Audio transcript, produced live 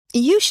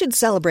You should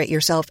celebrate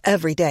yourself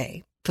every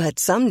day, but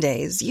some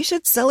days you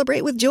should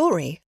celebrate with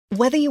jewelry.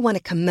 Whether you want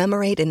to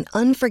commemorate an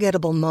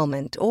unforgettable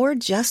moment or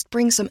just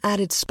bring some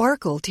added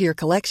sparkle to your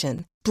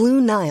collection,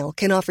 Blue Nile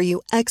can offer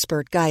you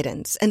expert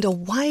guidance and a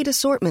wide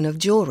assortment of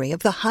jewelry of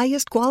the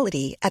highest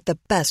quality at the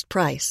best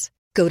price.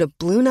 Go to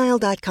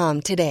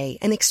BlueNile.com today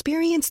and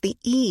experience the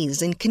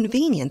ease and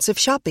convenience of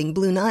shopping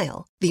Blue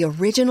Nile, the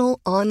original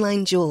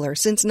online jeweler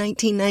since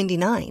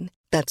 1999.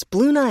 That's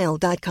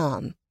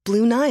BlueNile.com.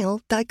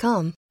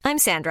 BlueNile.com. I'm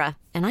Sandra,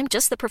 and I'm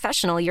just the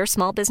professional your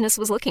small business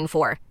was looking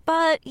for.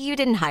 But you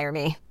didn't hire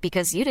me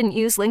because you didn't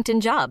use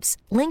LinkedIn Jobs.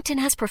 LinkedIn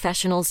has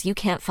professionals you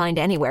can't find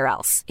anywhere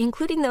else,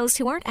 including those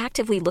who aren't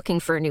actively looking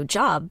for a new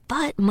job,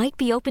 but might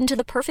be open to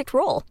the perfect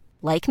role,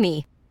 like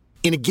me.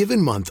 In a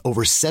given month,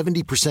 over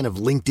 70% of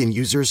LinkedIn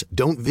users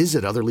don't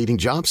visit other leading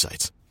job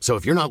sites. So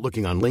if you're not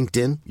looking on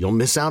LinkedIn, you'll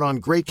miss out on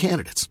great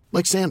candidates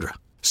like Sandra.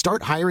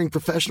 Start hiring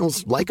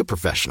professionals like a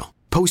professional.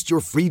 Post your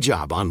free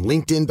job on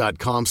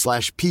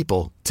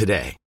linkedin.com/people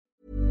today.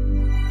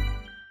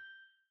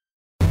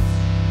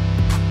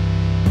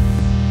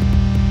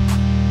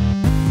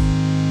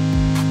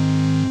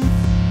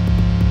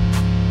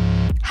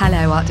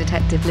 Hello, Art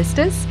Detective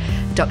listeners.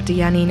 Dr.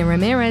 Janina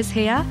Ramirez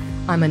here.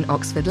 I'm an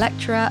Oxford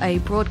lecturer, a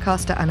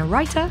broadcaster and a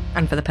writer,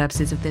 and for the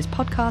purposes of this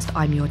podcast,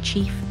 I'm your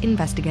chief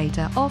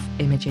investigator of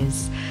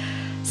images.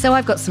 So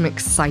I've got some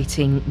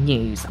exciting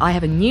news. I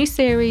have a new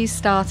series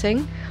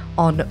starting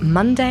on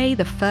Monday,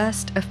 the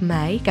 1st of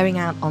May, going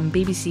out on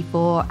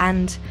BBC4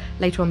 and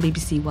later on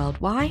BBC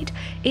Worldwide.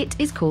 It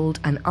is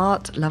called An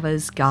Art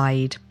Lover's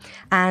Guide.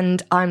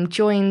 And I'm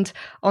joined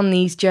on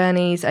these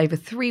journeys over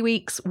 3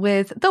 weeks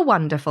with the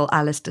wonderful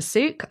Alistair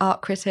Sooke,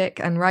 art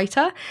critic and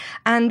writer.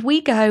 And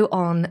we go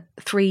on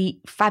 3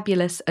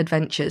 fabulous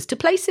adventures to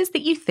places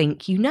that you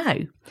think you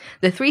know.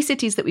 The 3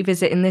 cities that we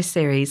visit in this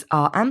series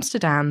are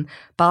Amsterdam,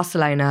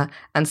 Barcelona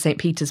and St.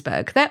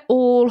 Petersburg. They're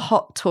all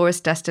hot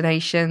tourist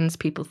destinations.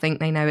 People think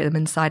they know them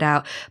inside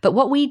out. But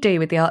what we do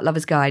with the Art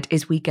Lover's Guide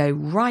is we go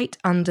right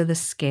under the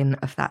skin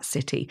of that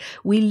city.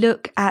 We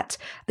look at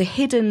the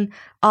hidden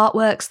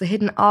artworks, the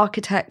hidden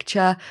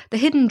architecture, the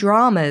hidden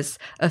dramas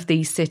of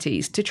these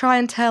cities to try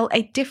and tell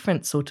a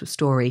different sort of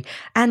story.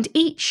 And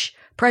each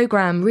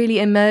programme really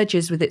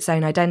emerges with its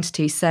own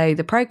identity. So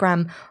the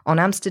programme on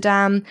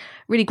Amsterdam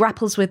really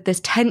grapples with this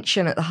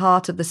tension at the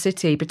heart of the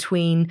city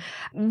between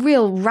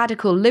real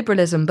radical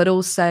liberalism but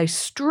also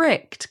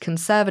strict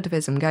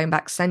conservatism going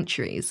back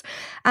centuries.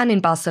 And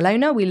in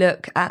Barcelona, we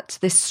look at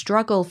this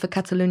struggle for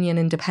Catalonian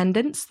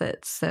independence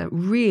that's a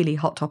really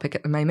hot topic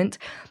at the moment.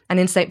 And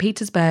in St.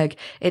 Petersburg,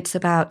 it's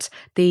about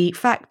the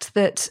fact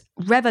that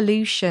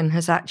revolution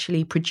has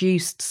actually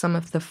produced some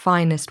of the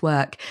finest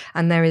work,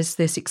 and there is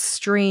this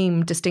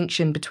extreme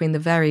distinction between the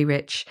very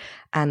rich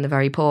and the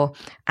very poor,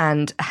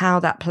 and how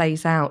that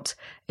plays out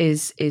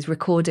is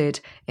recorded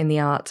in the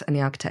art and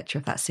the architecture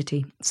of that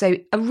city. So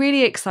a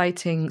really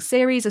exciting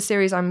series, a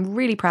series I'm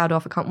really proud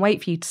of. I can't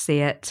wait for you to see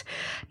it.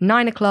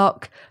 9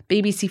 o'clock,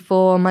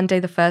 BBC4,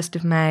 Monday the 1st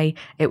of May,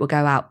 it will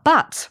go out.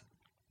 But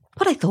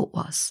what I thought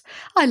was,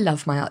 I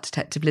love my Art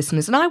Detective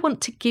listeners and I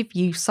want to give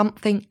you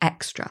something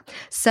extra.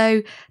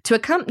 So to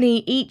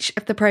accompany each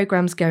of the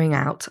programmes going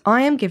out,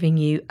 I am giving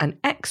you an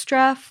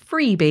extra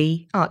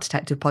freebie Art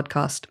Detective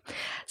podcast.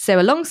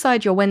 So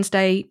alongside your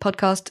Wednesday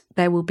podcast,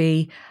 there will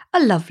be a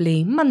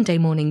lovely Monday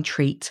morning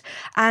treat.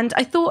 And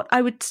I thought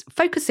I would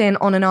focus in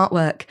on an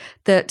artwork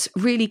that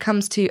really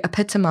comes to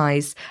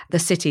epitomise the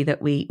city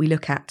that we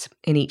look at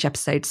in each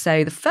episode.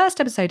 So the first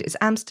episode is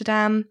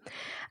Amsterdam.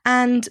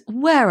 And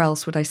where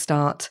else would I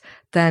start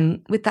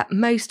than with that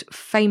most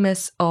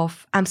famous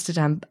of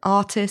Amsterdam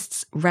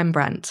artists,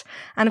 Rembrandt,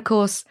 and of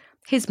course,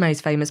 his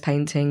most famous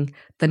painting,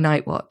 The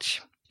Night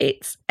Watch.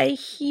 It's a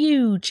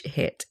huge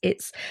hit.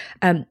 It's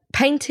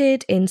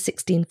painted in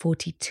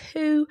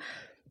 1642.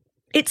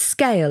 Its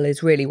scale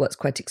is really what's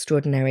quite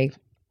extraordinary.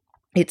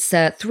 It's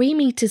 3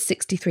 metres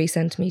 63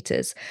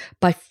 centimetres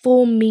by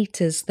 4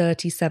 metres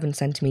 37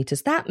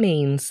 centimetres. That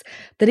means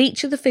that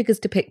each of the figures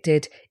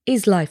depicted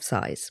is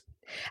life-size.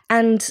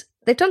 And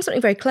they've done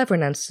something very clever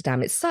in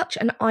Amsterdam. It's such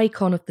an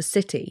icon of the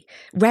city.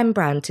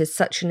 Rembrandt is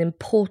such an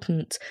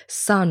important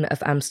son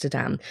of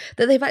Amsterdam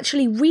that they've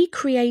actually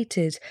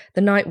recreated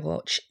the Night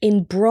Watch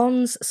in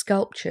bronze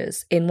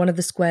sculptures in one of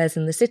the squares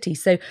in the city.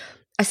 So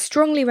I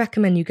strongly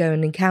recommend you go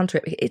and encounter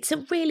it. It's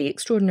a really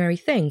extraordinary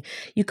thing.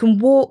 You can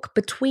walk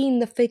between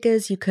the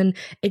figures. You can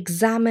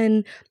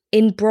examine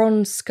in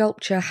bronze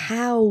sculpture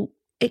how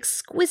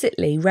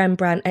exquisitely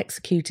Rembrandt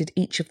executed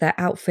each of their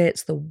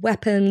outfits, the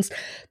weapons,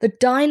 the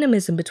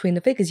dynamism between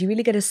the figures. You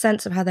really get a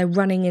sense of how they're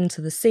running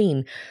into the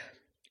scene.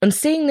 And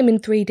seeing them in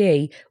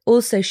 3D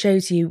also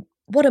shows you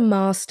what a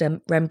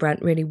master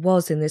Rembrandt really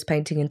was in this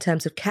painting in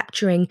terms of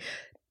capturing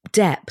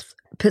depth,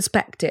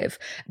 perspective,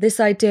 this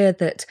idea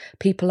that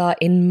people are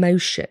in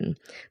motion.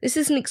 This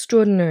is an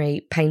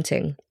extraordinary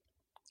painting.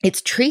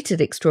 it's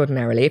treated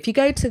extraordinarily. If you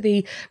go to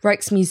the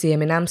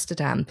Rijksmuseum in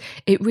Amsterdam,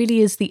 it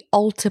really is the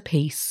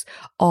altarpiece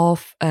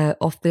of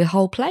the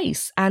whole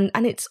place, and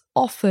it's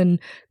often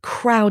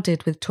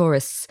crowded with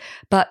tourists.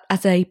 But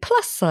as a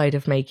plus side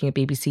of making a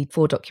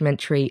BBC4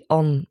 documentary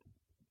on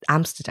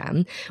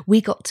Amsterdam,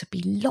 we got to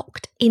be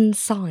locked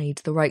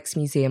inside the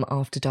Rijksmuseum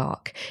after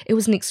dark. It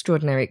was an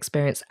extraordinary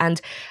experience,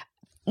 and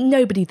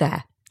nobody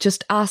there.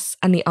 Just us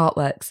and the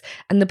artworks.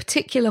 And the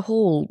particular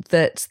hall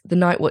that the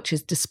Night Watch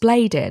is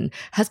displayed in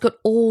has got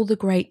all the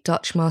great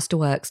Dutch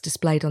masterworks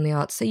displayed on the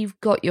art. So you've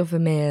got your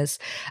Vermeers,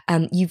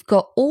 you've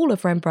got all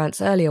of Rembrandt's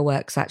earlier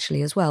works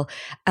actually as well.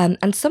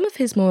 And some of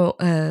his more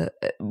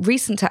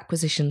recent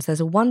acquisitions,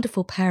 there's a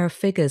wonderful pair of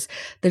figures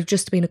that have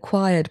just been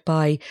acquired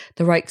by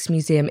the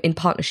Rijksmuseum in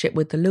partnership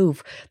with the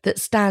Louvre that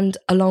stand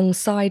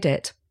alongside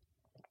it.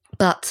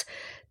 But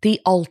the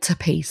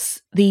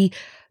altarpiece, the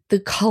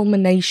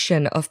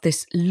culmination of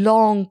this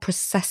long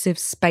processive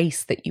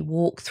space that you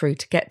walk through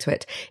to get to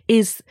it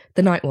is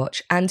the Night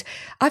Watch. And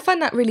I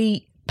find that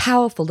really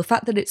powerful. The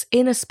fact that it's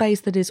in a space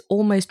that is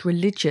almost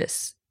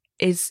religious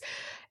is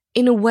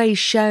in a way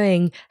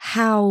showing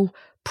how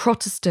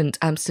Protestant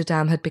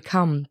Amsterdam had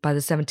become by the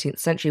 17th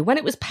century. When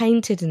it was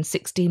painted in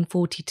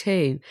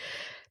 1642,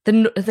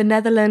 the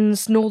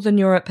Netherlands, Northern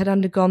Europe had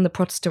undergone the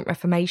Protestant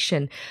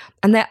Reformation,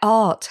 and their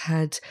art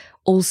had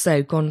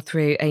also gone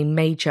through a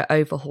major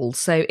overhaul.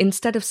 So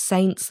instead of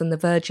saints and the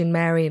Virgin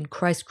Mary and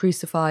Christ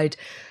crucified,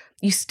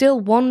 you still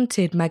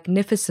wanted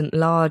magnificent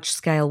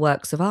large-scale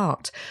works of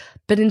art.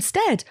 But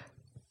instead,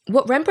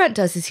 what Rembrandt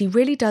does is he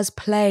really does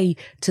play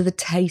to the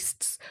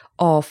tastes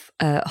of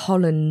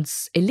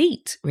Holland's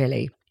elite,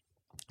 really.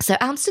 So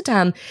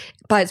Amsterdam,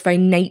 by its very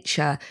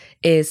nature,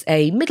 is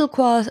a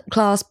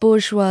middle-class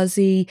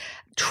bourgeoisie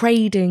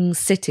trading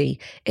city.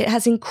 It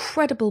has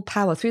incredible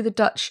power through the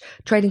Dutch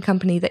trading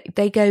company that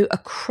they go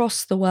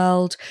across the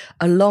world,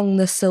 along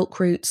the Silk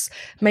routes,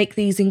 make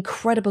these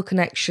incredible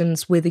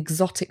connections with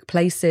exotic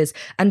places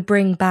and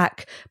bring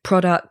back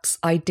products,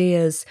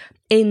 ideas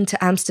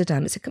into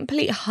Amsterdam. It's a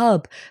complete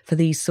hub for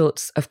these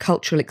sorts of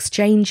cultural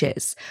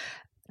exchanges.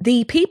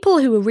 The people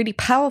who were really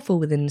powerful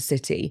within the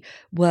city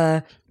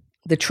were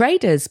the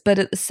traders, but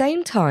at the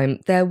same time,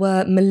 there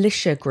were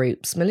militia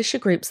groups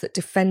that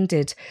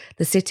defended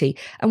the city.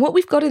 And what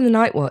we've got in the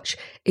Night Watch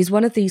is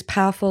one of these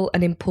powerful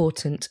and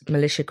important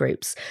militia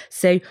groups.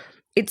 So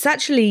it's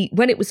actually,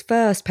 when it was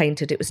first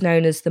painted, it was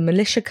known as the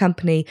Militia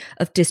Company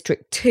of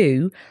District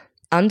 2,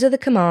 under the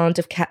command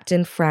of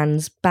Captain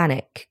Frans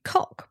Bannek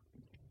Kok.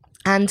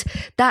 And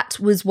that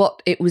was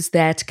what it was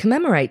there to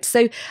commemorate.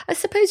 So I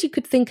suppose you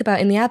could think about,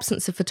 in the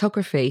absence of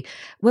photography,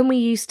 when we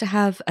used to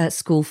have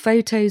school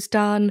photos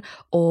done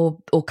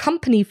or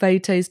company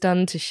photos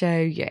done to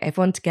show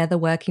everyone together,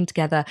 working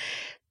together,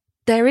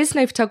 there is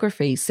no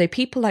photography. So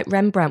people like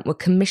Rembrandt were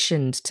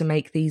commissioned to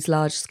make these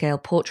large-scale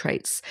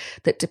portraits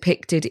that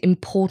depicted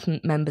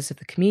important members of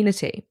the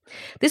community.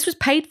 This was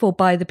paid for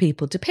by the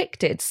people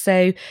depicted.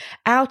 So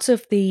out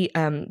of the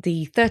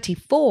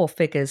 34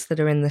 figures that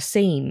are in the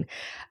scene,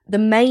 the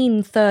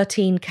main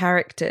 13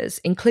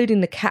 characters, including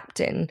the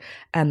captain,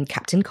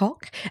 Captain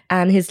Kok,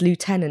 and his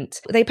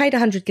lieutenant, they paid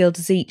 100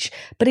 guilders each.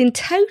 But in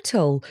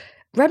total,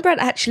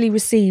 Rembrandt actually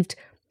received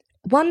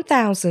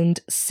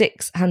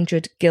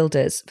 1,600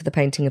 guilders for the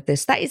painting of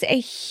this. That is a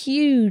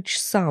huge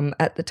sum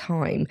at the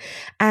time,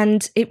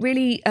 and it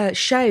really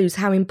shows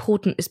how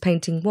important this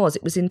painting was.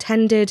 It was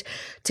intended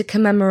to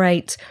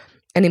commemorate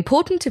an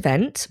important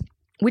event,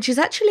 which is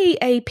actually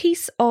a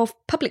piece of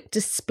public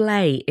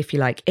display, if you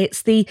like.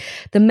 It's the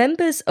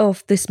members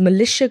of this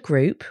militia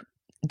group,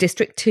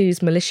 District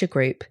 2's militia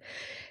group,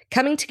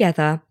 coming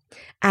together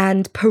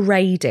and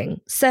parading.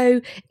 So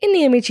in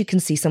the image, you can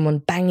see someone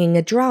banging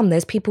a drum.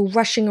 There's people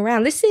rushing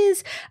around. This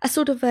is a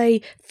sort of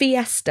a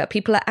fiesta.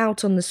 People are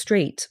out on the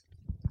street.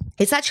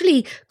 It's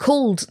actually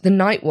called the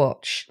Night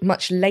Watch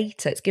much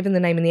later. It's given the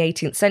name in the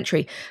 18th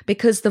century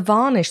because the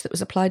varnish that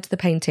was applied to the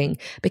painting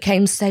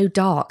became so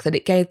dark that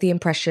it gave the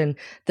impression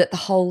that the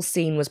whole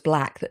scene was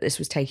black, that this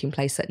was taking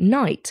place at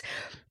night.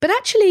 But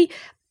actually,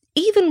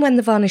 even when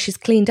the varnish is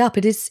cleaned up,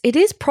 it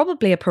is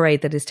probably a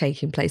parade that is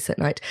taking place at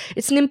night.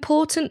 It's an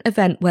important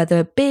event where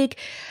the big,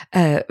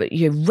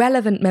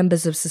 relevant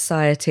members of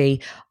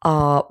society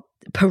are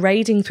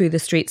parading through the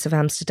streets of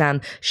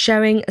Amsterdam,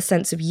 showing a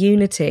sense of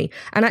unity.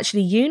 And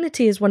actually,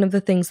 unity is one of the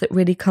things that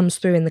really comes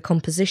through in the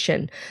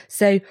composition.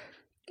 So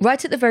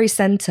right at the very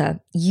centre,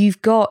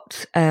 you've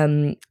got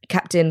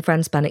Captain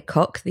Frans Bannek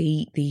Kok,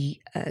 the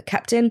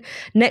captain,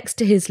 next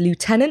to his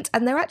lieutenant,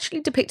 and they're actually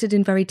depicted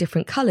in very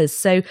different colours.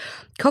 So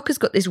Kok has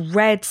got this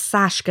red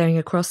sash going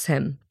across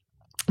him,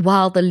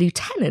 while the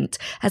lieutenant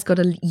has got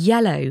a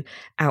yellow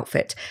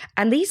outfit.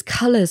 And these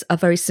colours are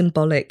very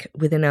symbolic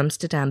within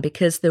Amsterdam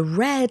because the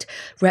red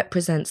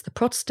represents the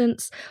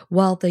Protestants,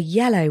 while the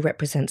yellow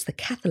represents the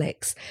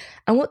Catholics.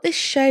 And what this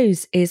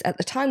shows is, at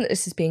the time that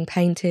this is being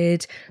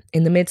painted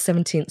in the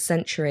mid-17th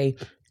century,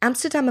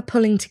 Amsterdam are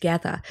pulling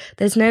together.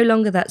 There's no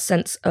longer that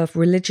sense of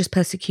religious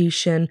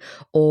persecution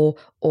or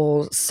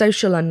or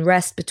social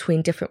unrest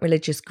between different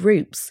religious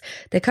groups.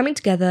 They're coming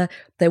together,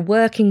 they're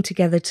working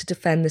together to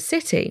defend the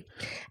city.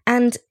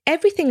 And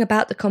everything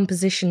about the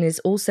composition is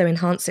also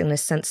enhancing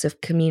this sense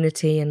of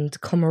community and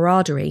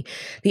camaraderie.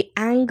 The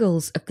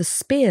angles of the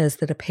spears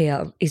that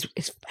appear is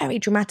very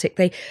dramatic.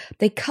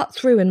 They cut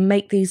through and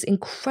make these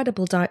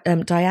incredible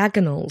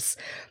diagonals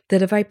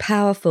that are very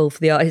powerful for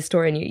the art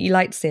historian. You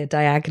like to see a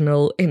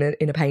diagonal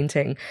in a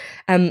painting.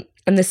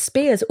 And the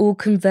spears all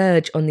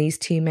converge on these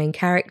two main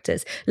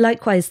characters.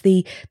 Likewise,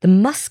 the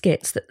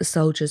muskets that the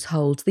soldiers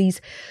hold,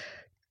 these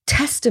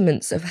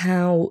testaments of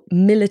how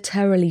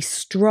militarily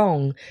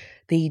strong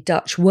the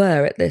Dutch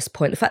were at this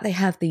point. The fact they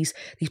have these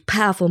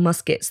powerful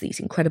muskets, these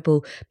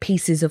incredible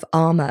pieces of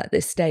armour at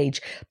this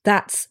stage,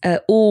 that's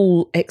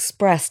all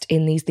expressed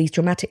in these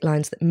dramatic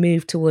lines that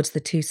move towards the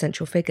two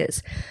central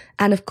figures.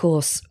 And of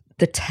course,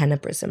 the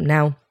tenebrism.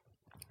 Now,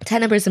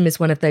 tenebrism is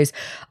one of those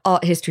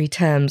art history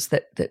terms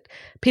that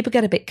people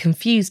get a bit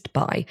confused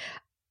by.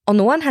 On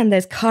the one hand,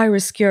 there's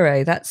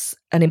chiaroscuro. That's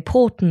an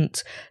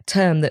important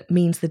term that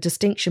means the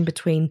distinction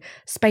between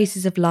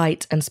spaces of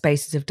light and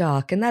spaces of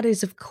dark. And that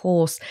is, of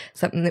course,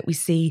 something that we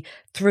see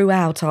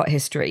throughout art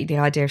history, the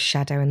idea of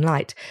shadow and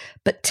light.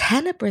 But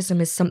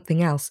tenebrism is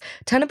something else.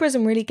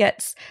 Tenebrism really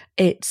gets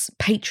its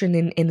patron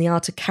in the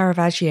art of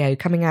Caravaggio,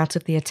 coming out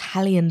of the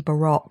Italian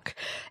Baroque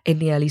in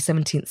the early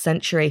 17th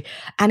century.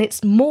 And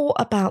it's more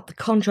about the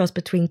contrast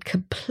between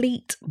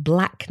complete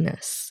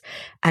blackness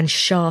and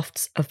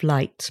shafts of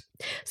light.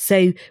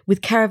 So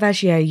with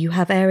Caravaggio, you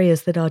have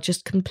areas that are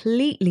just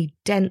completely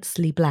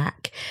densely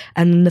black,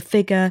 and the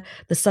figure,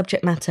 the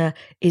subject matter,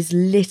 is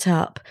lit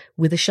up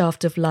with a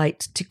shaft of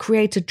light to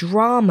create a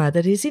drama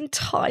that is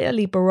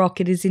entirely Baroque.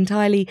 It is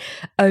entirely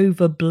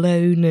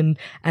overblown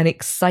and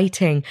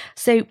exciting.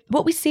 So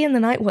what we see in The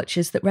Night Watch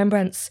is that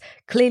Rembrandt's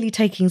clearly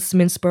taking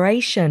some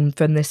inspiration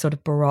from this sort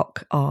of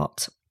Baroque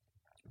art,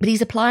 but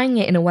he's applying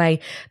it in a way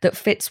that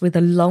fits with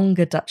a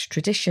longer Dutch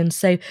tradition.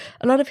 So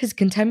a lot of his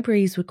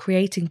contemporaries were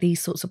creating these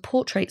sorts of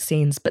portrait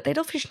scenes, but they'd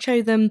often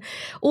show them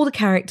all the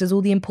characters, all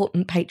the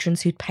important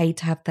patrons who'd paid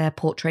to have their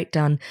portrait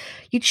done.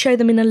 You'd show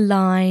them in a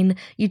line,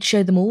 you'd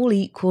show them all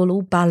equal,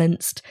 all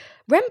balanced.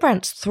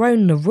 Rembrandt's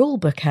thrown the rule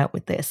book out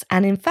with this,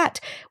 and in fact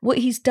what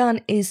he's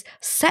done is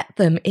set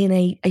them in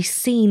a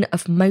scene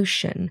of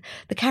motion.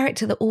 The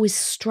character that always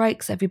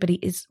strikes everybody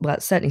is, well,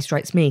 it certainly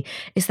strikes me,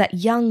 is that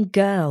young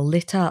girl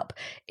lit up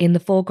in the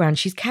foreground.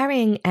 She's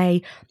carrying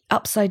a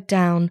upside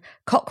down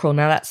cockerel.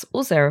 Now that's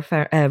also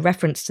a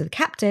reference to the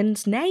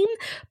captain's name,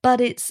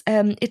 but it's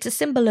a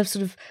symbol of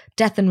sort of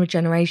death and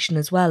regeneration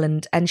as well,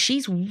 and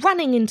she's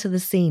running into the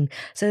scene.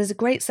 So there's a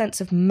great sense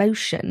of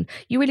motion.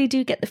 You really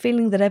do get the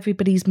feeling that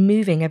everybody's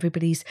moving,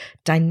 everybody's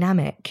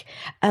dynamic.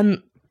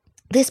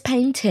 This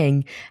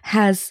painting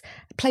has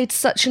played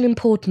such an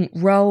important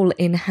role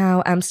in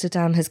how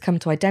Amsterdam has come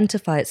to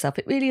identify itself.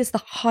 It really is the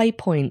high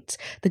point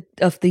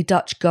of the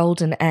Dutch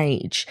Golden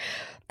Age.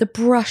 The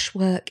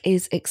brushwork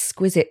is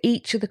exquisite.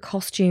 Each of the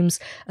costumes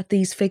of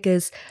these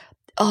figures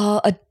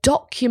are a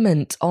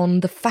document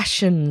on the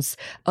fashions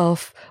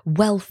of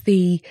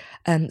wealthy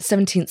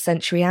 17th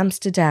century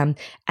Amsterdam,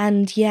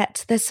 and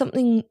yet there's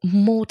something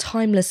more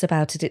timeless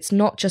about it. It's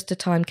not just a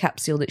time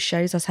capsule that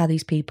shows us how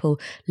these people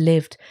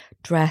lived,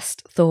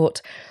 dressed,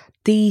 thought.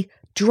 The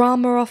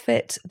drama of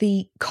it,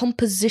 the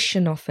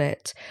composition of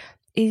it,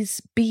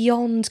 is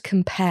beyond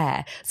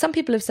compare. Some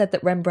people have said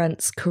that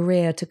Rembrandt's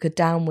career took a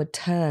downward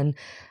turn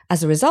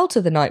as a result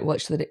of The Night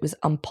Watch, that it was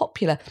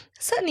unpopular.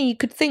 Certainly you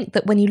could think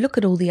that when you look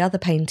at all the other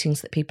paintings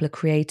that people are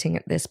creating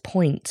at this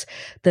point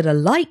that are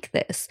like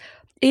this,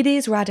 it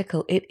is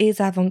radical, it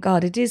is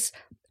avant-garde, it is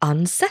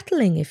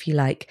unsettling, if you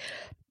like.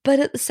 But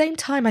at the same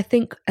time, I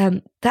think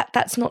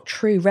that's not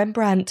true.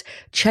 Rembrandt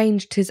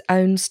changed his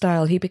own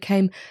style. He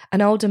became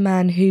an older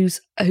man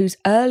whose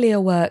earlier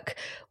work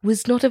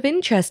was not of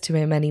interest to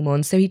him anymore.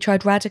 And so he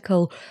tried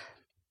radical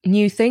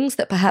new things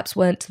that perhaps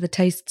weren't to the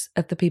tastes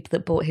of the people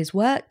that bought his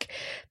work.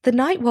 The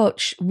Night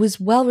Watch was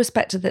well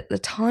respected at the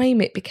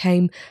time. It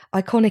became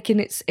iconic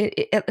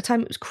at the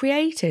time it was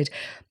created.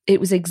 It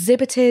was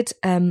exhibited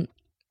on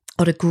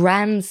a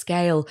grand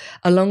scale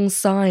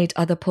alongside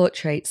other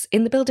portraits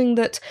in the building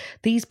that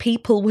these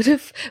people would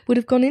have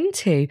gone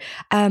into.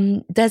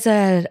 There's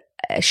a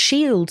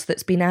shield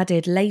that's been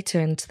added later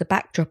into the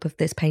backdrop of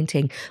this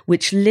painting,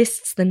 which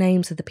lists the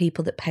names of the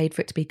people that paid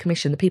for it to be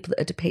commissioned, the people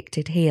that are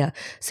depicted here.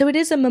 So it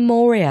is a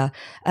memoria,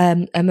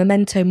 a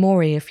memento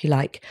mori, if you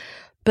like.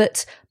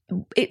 But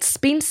it's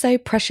been so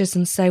precious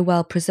and so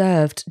well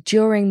preserved.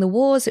 During the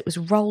wars, it was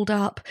rolled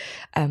up,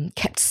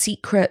 kept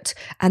secret,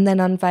 and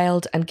then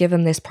unveiled and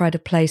given this pride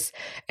of place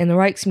in the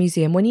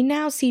Rijksmuseum. When you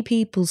now see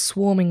people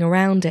swarming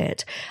around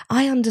it,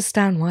 I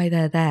understand why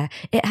they're there.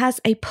 It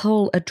has a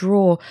pull, a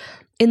draw.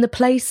 In the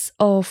place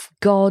of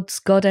gods,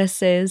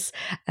 goddesses,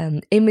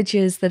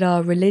 images that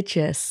are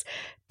religious,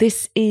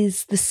 this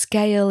is the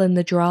scale and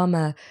the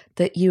drama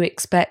that you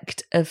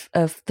expect of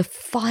the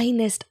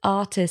finest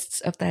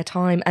artists of their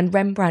time. And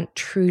Rembrandt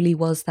truly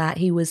was that.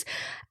 He was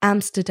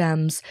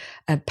Amsterdam's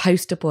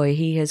poster boy.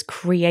 He has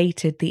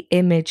created the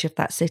image of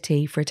that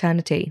city for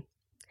eternity.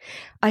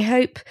 I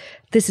hope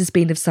this has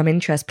been of some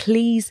interest.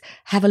 Please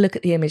have a look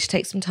at the image,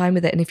 take some time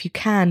with it. And if you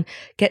can,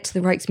 get to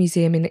the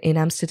Rijksmuseum in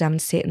Amsterdam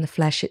and see it in the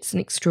flesh. It's an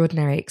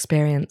extraordinary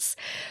experience.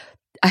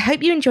 I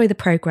hope you enjoy the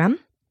programme.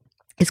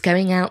 It's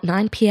going out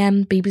 9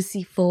 p.m,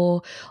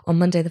 BBC4 on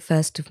Monday the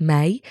 1st of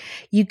May.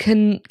 You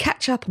can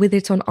catch up with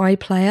it on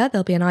iPlayer.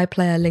 There'll be an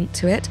iPlayer link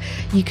to it.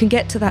 You can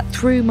get to that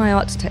through my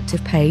Art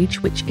Detective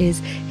page, which is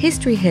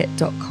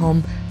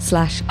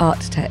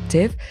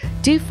historyhit.com/artdetective.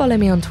 Do follow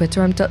me on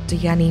Twitter. I'm Dr.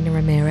 Janina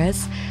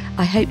Ramirez.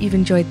 I hope you've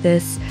enjoyed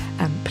this.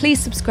 Please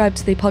subscribe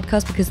to the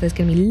podcast because there's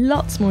going to be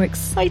lots more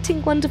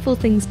exciting, wonderful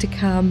things to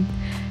come.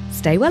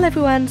 Stay well,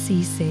 everyone. See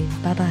you soon.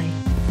 Bye-bye.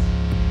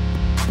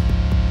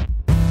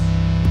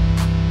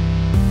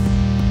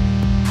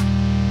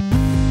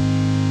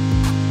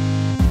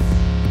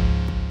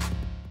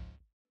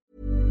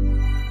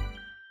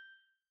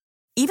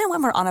 Even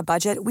when we're on a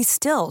budget, we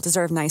still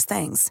deserve nice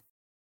things.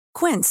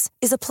 Quince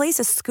is a place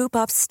to scoop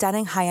up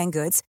stunning high-end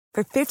goods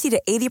for 50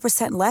 to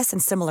 80% less than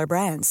similar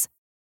brands.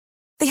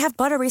 They have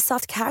buttery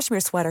soft cashmere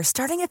sweaters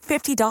starting at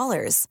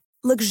 $50,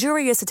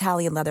 luxurious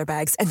Italian leather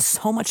bags, and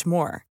so much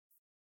more.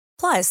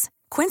 Plus,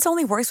 Quince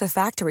only works with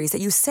factories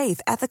that use safe,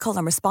 ethical,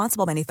 and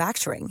responsible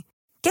manufacturing.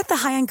 Get the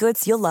high-end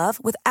goods you'll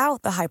love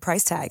without the high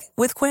price tag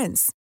with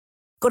Quince.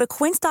 Go to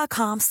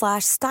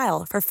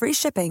quince.com/style for free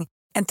shipping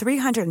and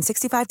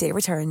 365-day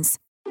returns.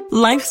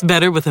 Life's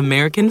better with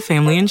American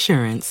Family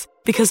Insurance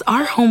because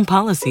our home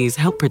policies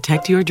help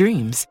protect your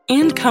dreams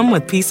and come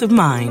with peace of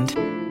mind.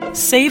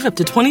 Save up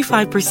to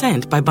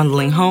 25% by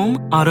bundling home,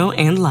 auto,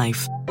 and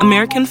life.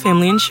 American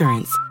Family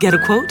Insurance. Get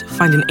a quote,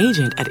 find an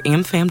agent at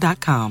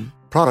amfam.com.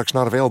 Products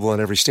not available in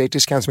every state.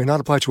 Discounts may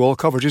not apply to all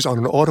coverages on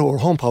an auto or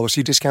home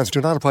policy. Discounts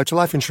do not apply to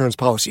life insurance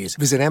policies.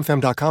 Visit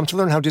amfam.com to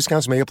learn how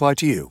discounts may apply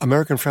to you.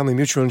 American Family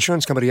Mutual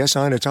Insurance Company, SI,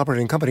 and its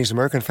operating companies,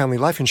 American Family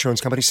Life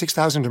Insurance Company,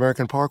 6000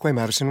 American Parkway,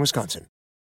 Madison, Wisconsin.